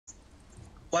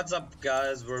What's up,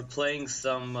 guys? We're playing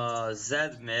some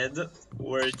Zed mid.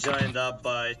 We're joined up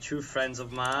by two friends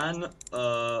of mine,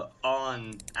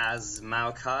 on as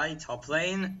Maokai top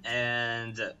lane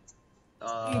and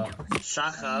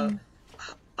Shaka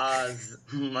as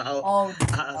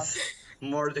as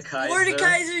Mordekaiser.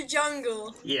 Mordekaiser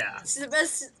jungle. Yeah. It's the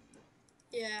best.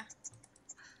 Yeah.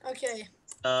 Okay.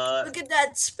 Look Look at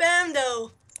that spam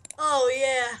though. Oh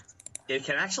yeah. It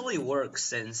can actually work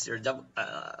since your double.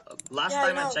 Last Yeah,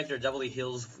 time I I know. checked, your double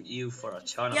heals you for a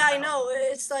ton of Yeah, I health. know.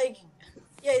 It's like,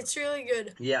 yeah, it's really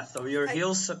good. Yeah, so your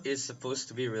heal is supposed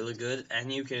to be really good,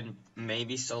 and you can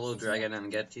maybe solo dragon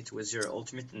and get it with your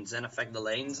ultimate and then affect the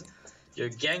lanes. Your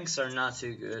ganks are not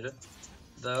too good,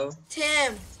 though.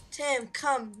 Tam,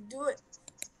 come, do it.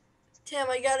 Tam,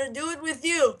 I gotta do it with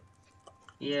you.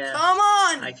 Yeah. Come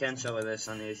on! I can't show this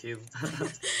on YouTube.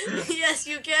 Yes,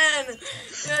 you can.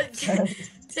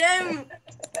 Tam,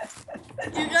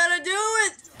 you gotta do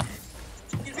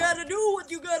it. You gotta do what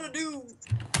you gotta do.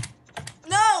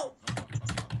 No!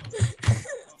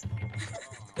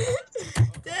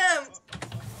 Damn!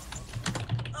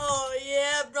 Oh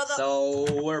yeah, brother.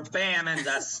 So we're bamming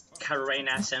that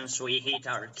Karina since we hit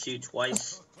our Q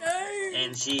twice, Hey.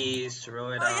 and she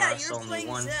threw it Oh on yeah, us you're only playing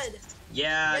once. Zed.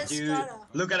 Yeah, Yes, dude. Tara.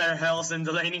 Look at our health, and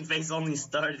the laning phase only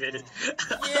started.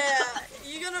 Yeah,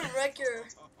 you're gonna wreck her.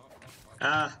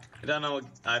 I don't know.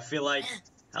 I feel like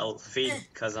I'll feed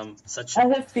because I'm such I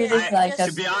a. have feeling Yeah, like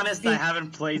To be honest, I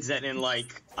haven't played Zed in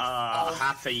like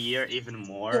half a year, even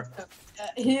more.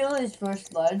 Heal is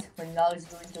first blood, but now he's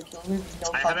going to kill me with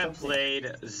no I haven't context.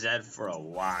 played Zed for a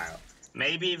while.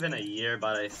 Maybe even a year,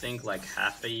 but I think like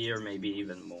half a year, maybe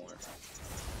even more.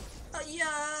 Yeah,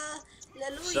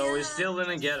 hallelujah. So we're still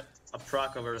gonna get a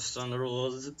proc over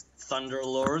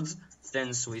Thunderlords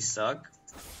since we suck.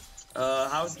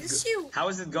 How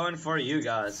is it going for you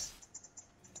guys?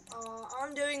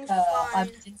 I'm doing I'm fine.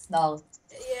 it's now.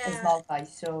 It's Yeah. now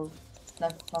guys, so No.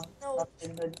 not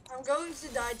very good. I'm going to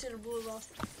die to the blue buff.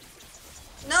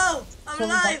 No, I'm So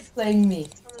alive. that's playing me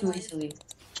I'm too alive. easily.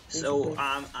 So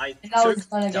I And now took he's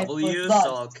gonna get W, first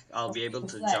blood. so I'll be able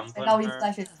to Flash. jump And now on he her.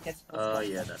 flashes and gets first blood.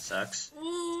 Yeah, that sucks.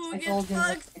 Ooh, I get told him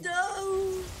that- fucked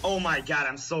up. Oh my god,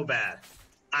 I'm so bad.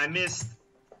 I missed.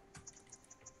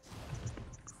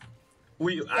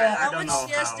 I How don't much know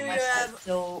CS how. do you have?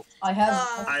 So I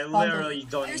have. I literally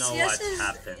don't Your know CS what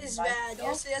happened. is bad.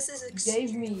 Your CS is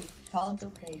Gave me count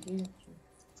okay, didn't you?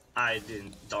 I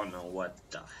don't know what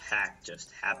the heck just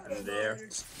happened there,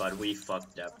 but we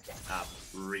fucked up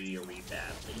really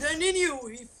badly. Then he knew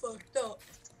he fucked up.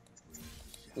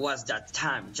 Was that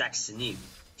time Jackson knew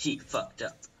he fucked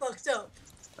up? Fucked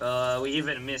up. We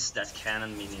even missed that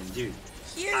cannon minion, dude.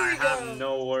 Here I we go. have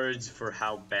no words for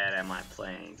how bad am I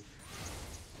playing.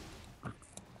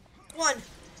 1,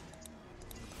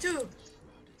 2,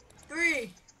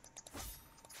 3.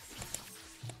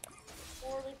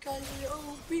 Mordekaiser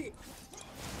OP.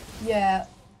 Yeah.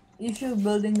 If you're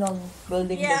building Yeah,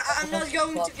 the- I'm not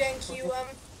going to gank you. I'm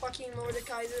fucking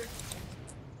Mordekaiser.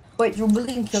 Wait, you're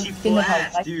building She Kingdom Heart,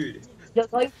 flashed, right? dude.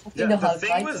 Just like The Kingdom Heart, thing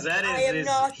right? with that I am is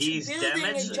not he's building a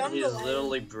damaged, jungle he's island.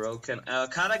 literally broken.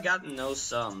 Kata got no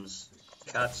sums.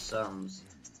 Got sums.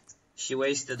 She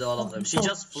wasted all of them. She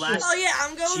just flashed. Oh yeah,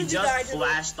 I'm going She to die. just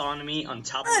flashed on me, on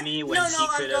top of me, when no, she I'm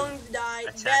could going have. to die.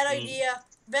 attacked Bad me. idea.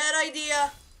 Bad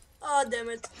idea. Oh damn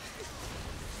it.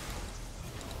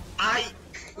 I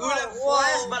would have Oh,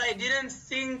 flashed, whoa. but I didn't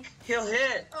think he'll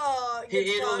hit. Oh, He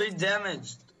get only fucked.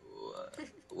 damaged.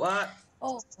 What?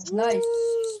 Oh, nice.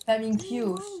 Spamming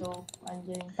Q, so I'm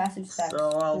getting passive stacks. So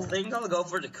I'll Cool. think I'll go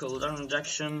for the cooldown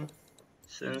injection,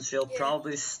 since he'll Yeah.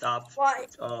 probably stop Why?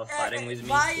 fighting with me too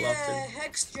Buy often. a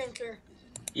Hex Drinker.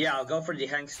 Yeah, I'll go for the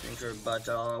Hank Stinker, but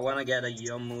I want to get a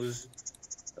Yomu's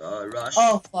rush.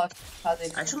 Oh fuck.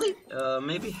 Kha'Zix. Actually,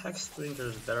 maybe Hex Stinker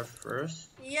is better first.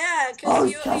 Yeah, Oh,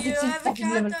 cause you Kha'Zix is have a fucking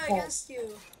level Kata 4. against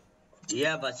you.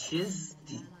 Yeah, but she's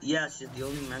the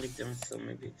only magic damage, so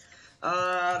maybe.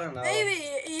 I don't know. Maybe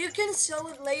you can sell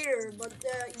it later, but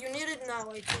you need it now,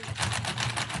 I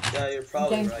think. Yeah, you're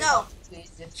probably Okay. right. Now, Please,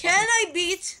 just can I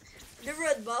beat the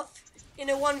red buff in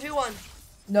a 1v1?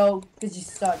 No, because you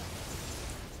suck.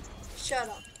 Shut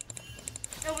up.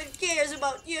 Nobody cares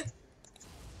about you.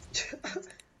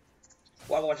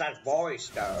 What was that voice,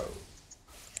 though?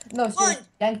 No, seriously,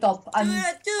 gank top. I'm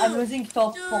two, losing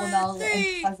top two, for now,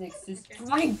 three. and Kha'Zix is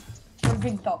trying to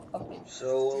bring top. Okay. So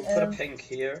we'll put a Um, pink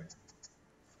here.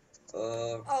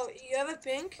 Oh, you have a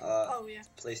pink? Oh yeah.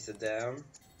 Place it down.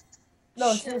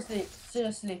 No, Sure.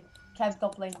 seriously, camp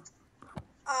top lane.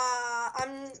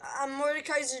 I'm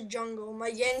Mordekaiser jungle. My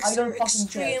yanks I are don't fucking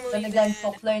care. extremely Then again, bad.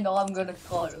 top lane, or I'm gonna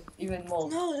call even more.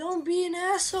 No, don't be an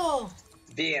asshole.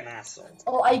 Be an asshole.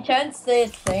 Oh, I can't stay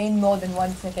at lane more than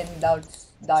 1 second without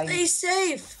dying. Stay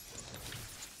safe.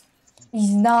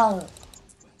 He's null.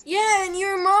 Yeah, and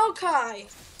you're Maokai.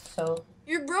 So,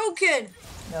 You're broken.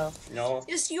 no. No,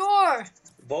 Yes, you are.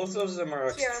 both of them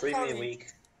are Here, I'm extremely coming. weak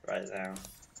right now.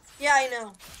 Yeah, I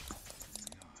know.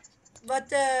 But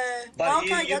But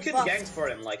you Maokai got could buffed. gank for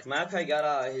him. Like Maokai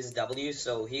got his W,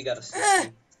 so he got a Eh,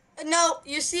 60. no,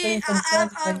 you see, Please I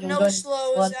have don't no don't-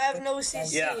 slows. don't- I have no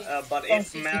CC. Yeah, but Oh, if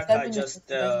 67 Maokai is just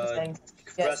the thing.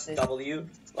 pressed Yes, W,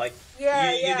 like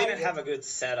Yeah, you yeah, didn't yeah. have a good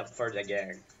setup for the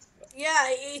gang. Yeah,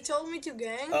 he told me to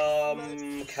gang.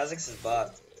 Kha'Zix is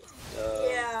bot.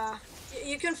 Yeah,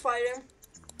 you can fight him.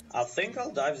 I think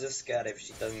I'll dive this cat if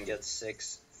she doesn't get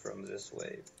 6 from this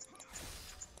wave.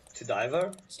 To dive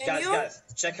her? Can you? Guys,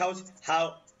 check out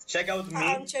me.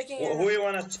 I'm checking it Who out. you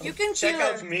wanna You can check kill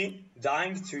out her. me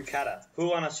dying to Kata? Who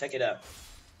wanna check it out?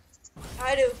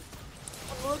 I do.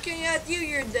 I'm looking at you.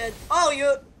 You're dead. Oh,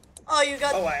 you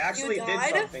got. Oh, I actually you did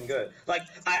died? something good. Like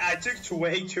I took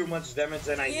way too much damage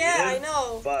than I Yeah, I needed.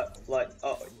 know. But like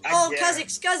Oh, again.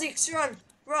 Kha'Zix,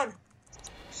 run.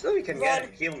 So we can Run. get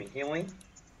it. Heal me.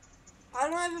 I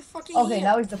don't have a fucking Okay, heal.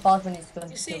 now is the part when he's going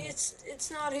You to see, kill me.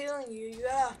 it's not healing you. You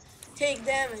gotta take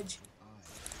damage.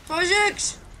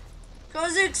 Kha'Zix,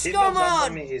 He's come not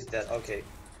jumping on. me, he's dead. Okay.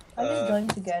 I'm just going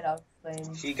to get out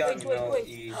flame. He got Wait.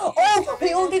 E. Oh,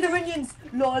 he ulted the minions!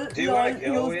 Lol, Do you lol, wanna he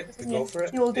go ulted it? the Go minions. for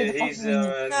it? He ulted the He's fucking minions.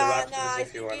 in the Nah, Raptors I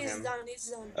if you think want he's him. done. He's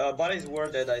done. But he's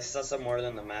worded. I saw some word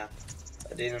on the map.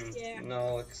 I didn't Yeah.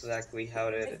 know exactly how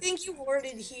I to. think you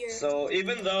worded here. So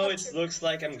even though Not it sure. looks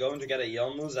like I'm going to get a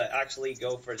Yomuz, I actually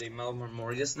go for the Melbourne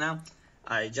Morgus now.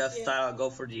 I just Yeah. go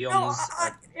for the No, Yomuz.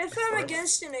 if I'm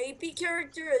against an AP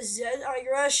character, a Zed, I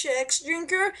rush X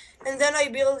Drinker, and then I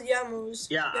build Yamus.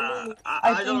 Yeah, Yamumu.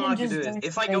 I don't think like to just do going it.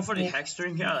 If to I go take for the it. Hex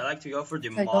Drinker, I like to go for the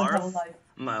I don't have a Marv. life.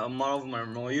 Marv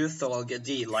Marmoyu, so I'll get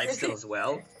the lifesteal as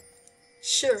well.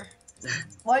 Sure.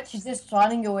 What? She's just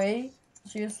running away?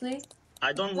 Seriously?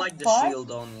 I don't like the What? shield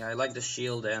only. I like the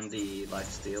shield and the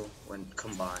lifesteal when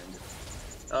combined.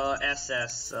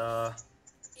 SS.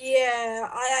 Yeah,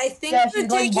 I think Yeah, they're she's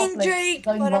going taking bot lane. Drake, She's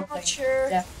going but I'm bot not lane. sure.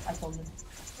 Yeah, I told him.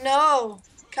 No,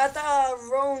 Kata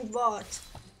roamed bot.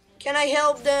 Can I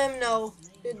help them? No,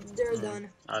 they're done.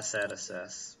 I said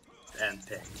SS and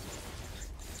pick.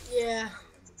 Yeah.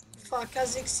 Fuck,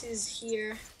 Kha'Zix is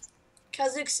here.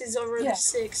 Kha'Zix is over Yeah.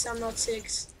 6. I'm not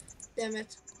 6. Damn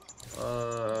it.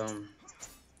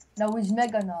 Now he's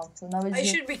mega now, so now he's I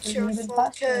should be he's even careful,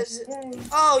 faster. 'cause- Yay.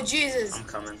 Oh, Jesus. I'm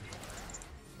coming.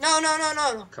 No.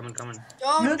 Coming.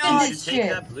 Don't, Look no. at You this should take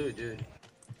shit. that blue, dude.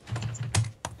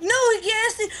 No,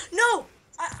 yes. No.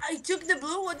 I took the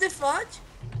blue. What the fuck?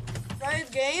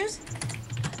 Riot Games?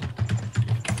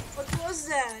 What was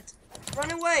that?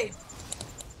 Run away.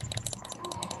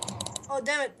 Oh,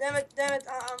 damn it.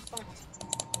 I'm fucked.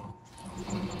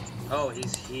 Oh,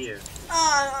 he's here.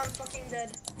 Ah, I'm fucking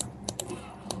dead.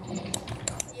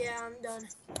 Yeah, I'm done.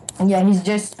 Yeah, he's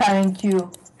just spamming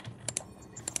Q.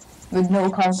 With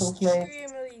no counter play.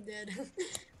 Extremely dead.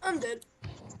 I'm dead.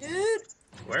 Dude.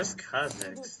 Where's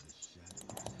Kha'Zix?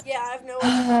 Yeah, I have no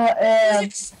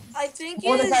Kha'Zix, I think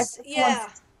What he is that? is. Yeah,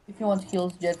 if you want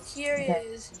kills, just here he get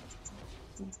is.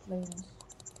 flames.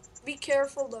 Be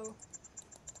careful though.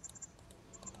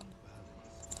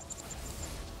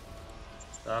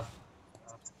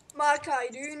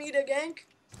 Makai, do you need a gank?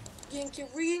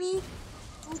 Gankerini?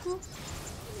 Uncle?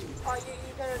 Oh,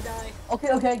 you're gonna die.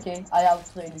 Okay. I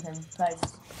outtraded him. Nice.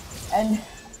 And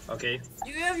Okay. Do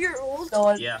you have your ult?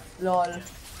 lol, Yeah. lol.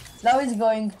 Now he's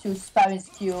going to spam his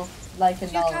Q like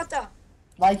a null. Yukata.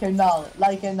 Like a null.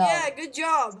 Yeah, good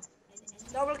job.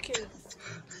 Double kill.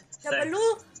 Thanks.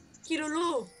 Double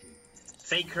Kirulu.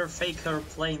 Faker,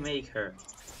 playmaker.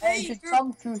 And Hey, you should girl.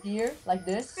 come through here like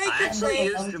this. Hey, I good actually play.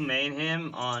 used to main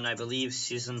him on, I believe,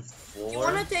 season 4. You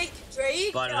wanna take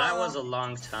Drake? But that was a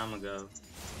long time ago.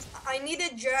 I need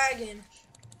a dragon.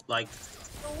 Like,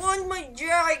 I want my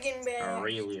dragon a back.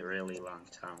 really long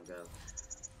time ago.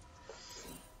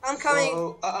 I'm coming.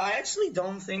 So, I actually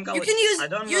don't think I You would, can I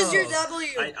don't use know. your W.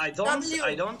 I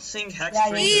W. don't think Hex Yeah,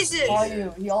 Drink he's is Jesus. for easy.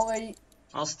 you. He already.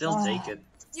 I'll still Ah. take it.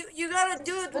 You gotta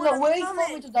do it No, when no, I'm wait for me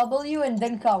coming. to W and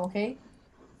then come, okay?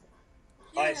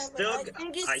 I but still,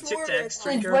 think it's I took worth the it. Hex Since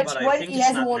Drinker, when, but I when think he it's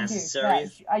has not one here.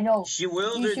 necessary. Yeah, I know. She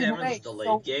will He do should damage wait, the so-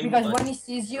 late game, because but when he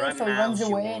sees you, right so he now runs she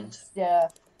away. won't.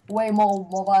 It's way more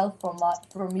mobile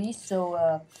from me. So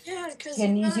Yeah, because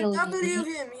Can you gotta easily- W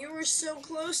him. You were so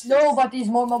close to no, but he's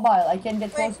more mobile. I can get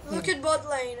Wait, close to look him. at bot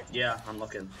lane. Yeah, I'm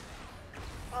looking.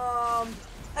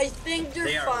 I think they're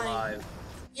They are fine. alive.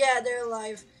 Yeah, they're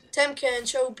alive. Temp can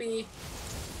OP.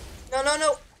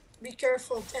 No. Be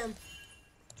careful, Temp.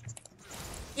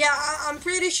 Yeah, I'm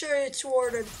pretty sure it's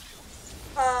warded.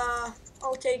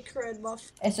 I'll take red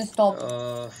buff. It's a stop.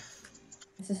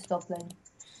 It's a stop lane.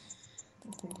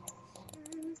 Okay.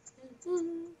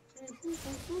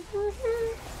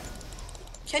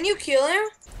 Can you kill him?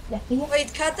 Yeah.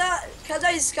 Wait, Kata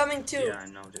is coming too. Yeah, I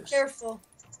know this. Careful.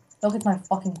 Look at my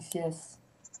fucking CS.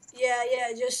 Yeah,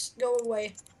 just go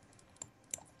away.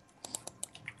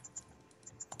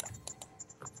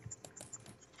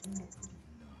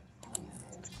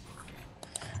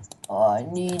 I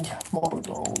need more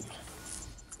gold.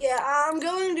 Yeah, I'm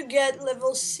going to get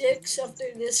level 6 after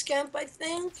this camp, I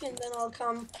think, and then I'll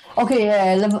come.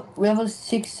 Okay, level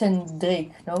 6 and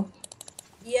Drake, no?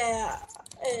 Yeah,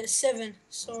 7,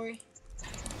 sorry.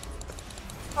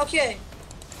 Okay,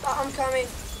 I'm coming.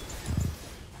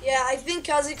 Yeah, I think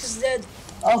Kazik is dead.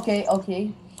 Okay.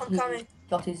 I'm coming.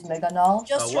 Got his mega now.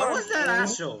 Just what run. was that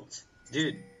assault?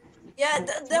 Dude. Yeah,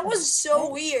 that was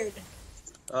so weird.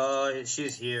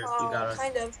 She's here. You Oh, got her.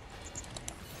 kind of.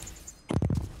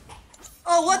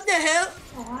 Oh, what the hell?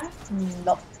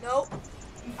 No. No,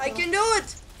 I can do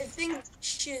it. I think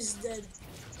she's dead.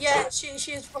 Yeah, she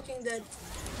is fucking dead.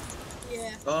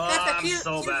 Yeah. Oh, Kata, I'm kill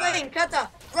so bad. Vayne. Kata,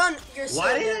 run. You're so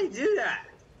Why dead. did I do that?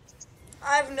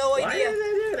 I have no Why idea. did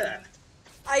I do that?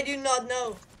 I do not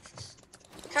know.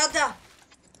 Kata,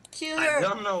 kill her. I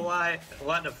don't know why.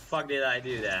 What the fuck did I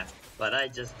do that? But I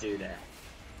just do that.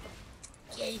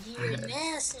 Yeah, you're an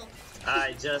asshole.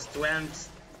 I just went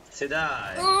to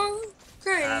die Oh, after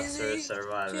crazy.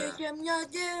 surviving.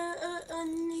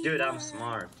 Dude, I'm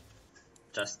smart.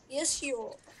 Just Yes, you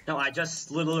are. no, I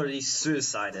just literally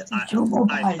suicided. I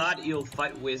thought you'll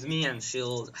fight with me and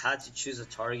she'll had to choose a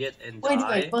target and die.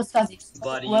 Wait, what's that?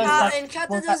 But And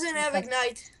Kata doesn't have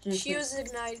ignite. She uses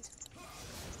ignite.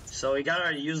 So we got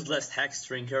our useless Hex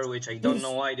Drinker, which I don't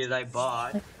know why did I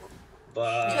bought.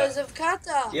 But Because of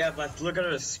Kata. yeah, but look at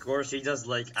her score. She does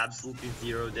like absolutely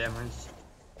 0 damage.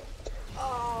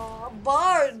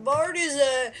 Bard. Bard is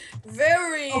a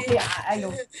very Okay, I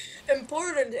know.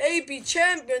 important AP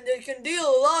champion that can deal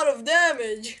a lot of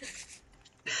damage.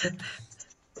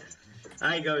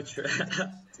 I go.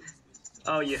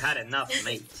 Oh, you had enough,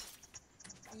 mate.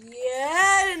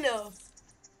 Yeah, enough.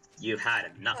 You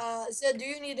had enough. So do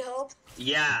you need help?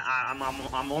 Yeah,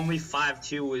 I'm only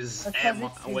 5'2"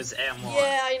 with M1.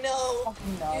 Yeah, I know.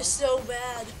 Fucking no. You're so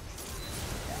bad.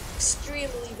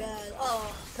 Extremely bad.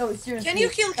 Oh. No, seriously. Can you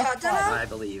kill Kata now? I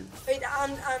believe. Wait,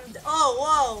 oh,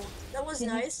 wow. That was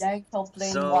nice. Top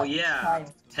lane So one yeah, time.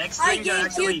 Hex I Drinker gave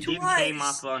actually you didn't twice. came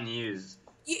up unused.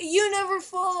 You never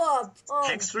follow up. Oh.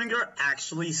 Hex Drinker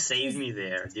actually saved me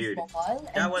there, dude. Mobile,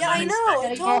 That and was Yeah, I know. I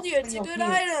unexpected. told you it's a good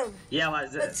item. Yeah,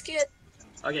 but Let's get.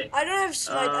 okay. I don't have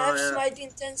smite. I have Uh, smite in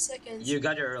 10 seconds. You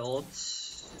got your ult.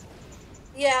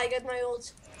 Yeah, I got my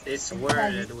ult. It's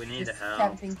worded. We need Just help.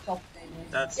 camping top lane.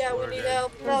 That's Yeah, we worded. need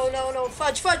help. No.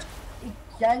 Fudge. It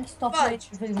can stop lane Fudge.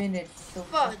 every minute. So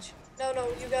Fudge. No,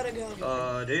 you gotta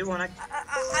go. Do you wanna?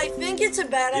 I think it's a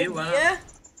bad Do you idea.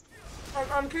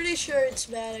 I'm pretty sure it's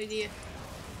a bad idea.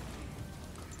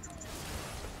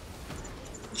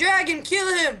 Dragon, kill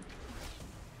him!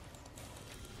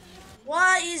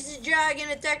 Why is the dragon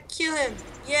attack? Kill him!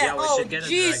 Yeah, we oh should get a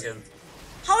jeez. dragon.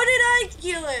 How did I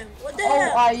kill him? What the Oh,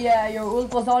 hell? yeah, your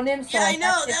ult was on him. So Yeah, I I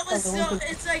know, tapped it that for was the so, ult.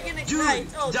 it's like an Dude, ignite.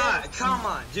 Oh, die! Come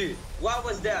on, dude. What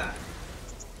was that?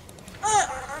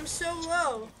 I'm so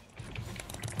low.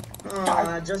 Oh,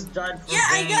 I just died for Yeah,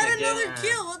 I Vayne got again. another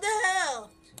kill, what the hell?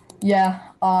 Yeah,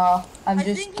 I'm I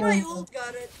just think my killing him. ult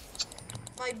got it.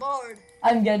 My bard.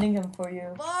 I'm getting him for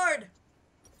you. Bard!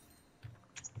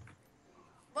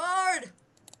 Bard!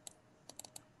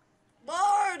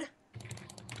 Bard!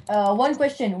 One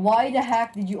question. Why the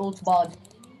heck did you ult Bard?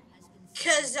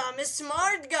 Cause I'm a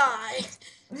smart guy.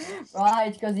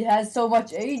 Right, because he has so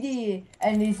much AD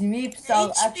and his meeps are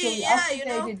HP, actually yeah, you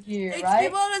know. activated here, HP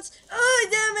right? balance. Oh,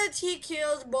 damn it, he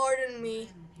killed Bard and me.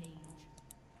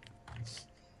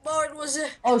 Bard was a...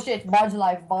 Oh shit, Bard's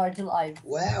alive, Bard's alive.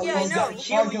 Wow, Yeah, I he's know. gonna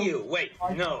kill Bard- you. Wait,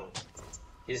 no.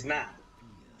 He's not.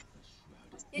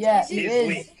 Yeah, Is he He's is.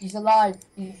 weak. He's alive.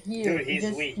 He's here. Dude, he he's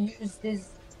just weak. used his...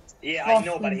 Yeah, I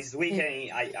know, but Fucking he's weak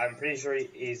shit. and I'm pretty sure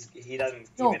he doesn't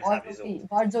No, even have his Bard's ult. OP.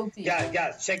 Bard's OP.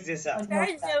 Guys, check this out.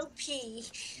 Bard's OP.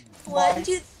 1,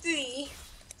 2, 3.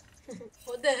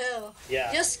 What the hell?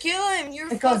 Yeah. Just kill him. You're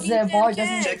Because fucking Bard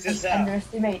dead. Check doesn't this out.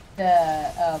 underestimate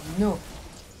the no.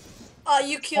 Oh,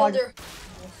 you killed her.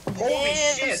 Holy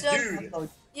Damn, shit, son. dude.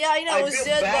 Yeah, I know. I feel Z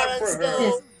bad balance for her.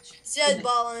 though. Z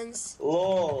balance.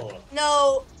 Lol.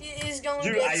 No, he's gonna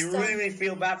Dude, get I stunned. really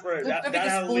feel bad for her. Look at That this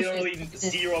had bullshit. literally Look at this.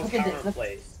 zero Look at this.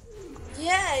 counterplay.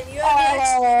 Yeah, and you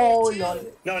have Oh, the XP lol.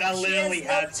 too. No, that She literally has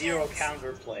no had zero chance.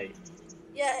 counterplay.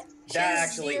 Yeah. she That has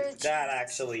actually, zero that chance.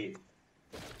 actually.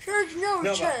 There's no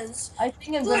No, but- chance. I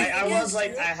think I'm Look, gonna. I yes, was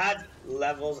like, dude. I had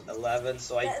levels 11,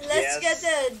 so I Let's get guess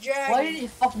the dragon. Why did he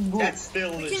fucking move? that's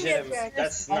still We can get legitimate. dragon.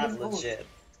 That's Why not did he move? legit,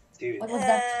 dude. What was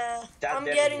that? That I'm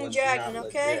damage getting was dragon, not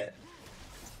okay? legit.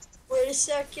 Wait a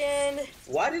second.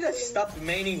 Why did I stop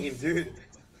maining him, dude?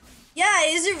 Yeah,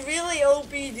 he's a really OP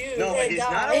dude. No, Hey, he's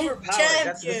not guy. overpowered.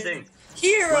 That's the Champion. thing.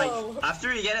 Hero. Like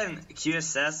after you get an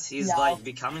QSS, he's Yeah. like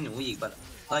becoming weak. But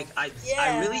like I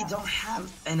Yeah. really don't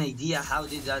have an idea how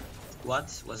did that.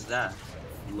 What was that?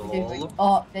 Lol.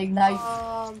 Oh, the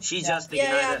ignite. She Yeah. just Yeah,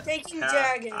 ignited. I'm taking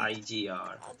dragon.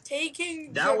 IGR. I'm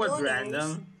taking That was Dragonos.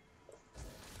 random.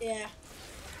 Yeah.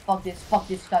 Fuck this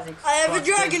Kazakhs. I have a Fuck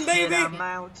dragon, this shit, baby. I'm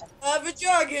out. I have a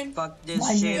dragon. Fuck this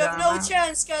Why shit. You have I'm no out.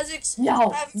 chance, Kazakhs. Yo,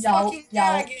 I have yo, fucking yo,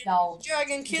 dragon. yo.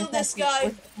 Dragon, kill Just this like-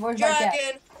 guy. Where's my cat?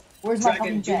 Dragon. Where's my Dragon,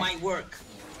 fucking do cat? my work.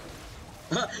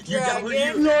 you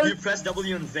Dragon. you press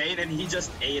W in vain and he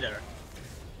just ate her.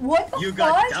 What the You fuck?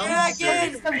 got Dragon.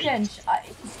 dumpstered. Some mate. Kench. I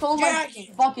stole my. Dragon.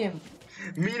 Fuck him.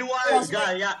 Meanwhile,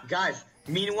 guys.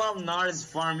 Meanwhile, Nar is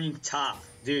farming top,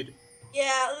 dude.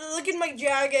 Yeah, look at my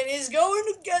dragon. He's going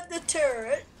to get the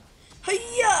turret.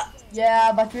 Hiya!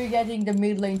 Yeah, but we're getting the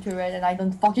mid lane turret, and I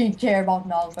don't fucking care about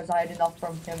now because I had enough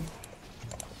from him.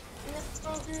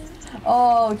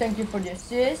 Oh, thank you for the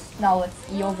assist. Now let's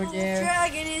E over there.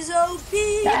 Dragon is OP.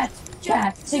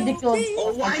 Cat, take the kill.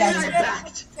 Oh, why Okay. did I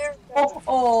backed?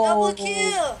 Oh. Double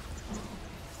kill.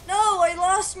 No, I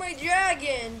lost my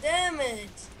dragon. Damn it.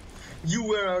 You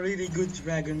were a really good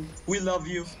dragon. We love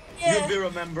you. Yeah. You'll be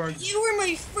remembered. You were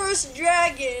my first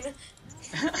dragon.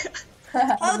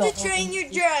 How to train your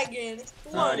dragon?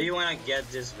 Do you want to get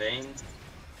this vein?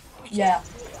 Yeah.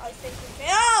 I think we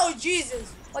can. Oh,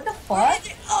 Jesus. What the Where fuck?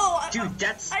 did it- Oh, Dude,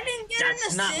 that's I didn't get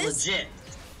that's an not assist. legit.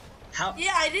 How?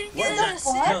 Yeah, I didn't What get the an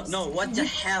assist. No, what the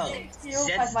hell? Zero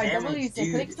That's my W damage, is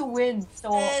a click dude. to win.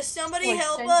 So. Somebody Wait,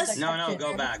 help change us. the No, caption.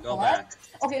 go back, go What? back.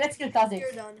 Okay, let's kill Kazik.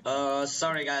 You're done.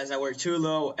 Sorry guys, I were too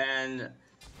low, and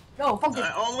No, fuck this.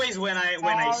 always when I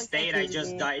Oh, stayed, I okay.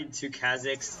 just died to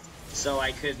Kazakhs, so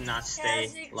I could not stay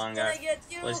Kazakh's longer. gonna get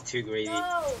you. Was too greedy.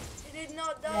 No, he did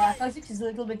not Yeah, die. Kazik is a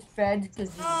little bit fed because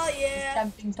Oh, he's yeah.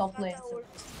 camping top Thought lane, that so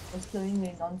worked. was killing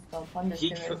me non-stop.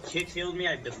 Understood. He killed me,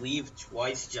 I believe,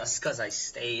 twice just because I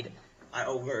stayed. I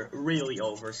really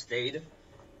overstayed,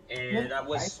 and Yep, that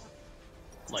was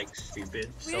like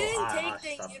stupid. We So didn't I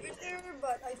take the stopped it. inhibitor,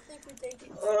 but I think we take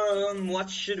it. What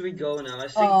should we go now? I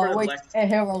think for the Wait, black.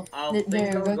 Herald. I'll There,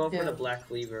 think I'll go go for to- the black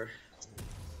cleaver.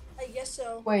 I guess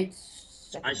so. Wait.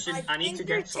 I need think to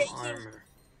we're get some taking- armor.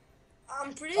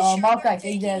 I'm pretty Oh, sure Maokai, we're take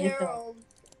taking the little- Herald.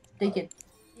 Take it.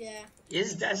 Yeah.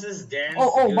 Is Dess's dance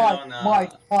Oh, good Bard, on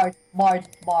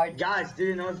Bard. Guys, do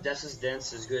you know if Dess's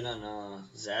dance is good on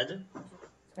Zed?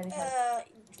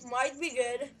 Might be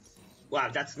good. Wow,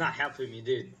 that's not helping me,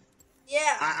 dude.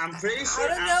 Yeah. I'm pretty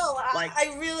sure. I don't know. Like,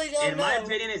 I really don't in know. my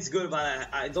opinion, it's good, but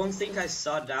I don't think I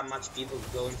saw that much people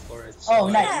going for it. So Oh,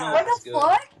 I nice. don't know What if it's the good.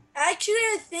 fuck? Actually,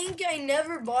 I think I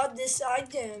never bought this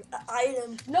item.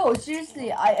 No,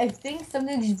 seriously, I think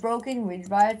something is broken with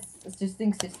Riot's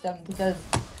assisting system because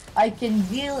I can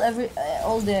deal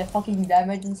all the fucking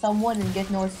damage on someone and get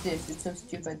no assist. It's so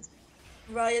stupid.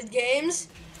 Riot Games.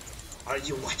 Are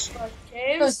you watching? Riot No,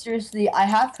 Games. seriously, I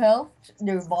have health,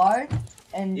 they're Bard,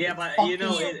 and Yeah, but you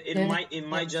know, it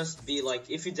might just be like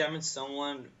if you damage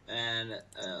someone and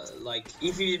like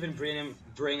if you even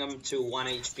bring them to 1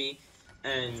 HP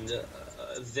and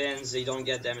then they don't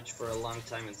get damage for a long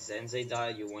time and then they die,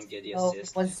 you won't get the Oh,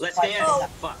 assist. what's Let's fight? say Oh.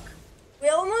 fuck. We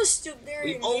almost took their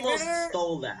We inhibitor. almost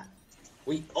stole that.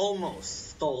 We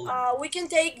almost stole that. We can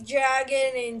take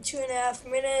Dragon in 2.5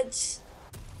 minutes.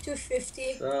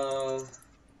 250. So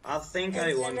I think I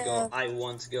And won't then, go. I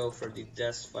won't go for the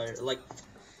Death Fire. Like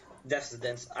Death's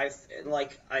Dance. I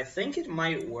think it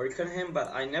might work on him,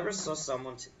 but I never saw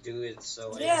someone to do it.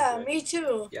 So Yeah, I me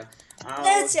too. I'll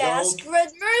Let's go- ask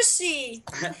Red Mercy.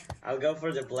 I'll go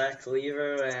for the Black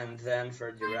Cleaver and then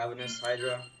for the Ravenous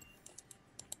Hydra.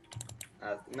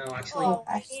 No, actually, Oh,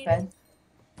 Actually, fed.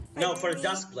 no, I for need-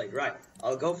 Duskblade, right?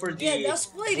 I'll go for the Yeah,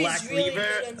 Duskblade is Black really Cleaver,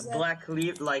 good on Zed.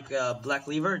 Black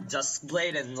Cleaver,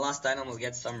 Duskblade, and last item will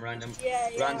get some random Yeah,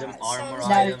 random armor sounds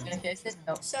Now item. you're gonna fix it?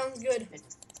 No. Sounds good.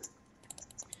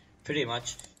 Pretty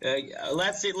much.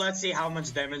 Let's see how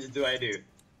much damage do I do.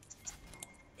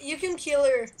 You can kill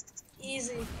her.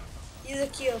 Easy. Easy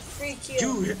kill. Free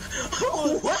kill. Dude,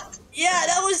 what? Yeah,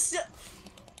 that was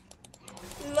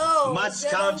low. Much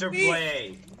Zed OP.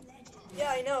 counterplay.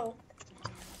 Yeah, I know.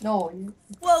 No.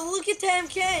 Well, look at Tam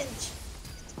Kench.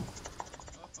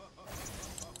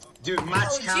 Dude, much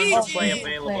Oh, counterplay GG.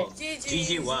 available.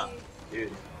 GG. GG, wow.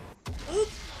 Dude.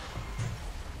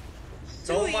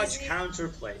 So Too much easy.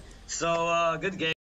 counterplay. So good game.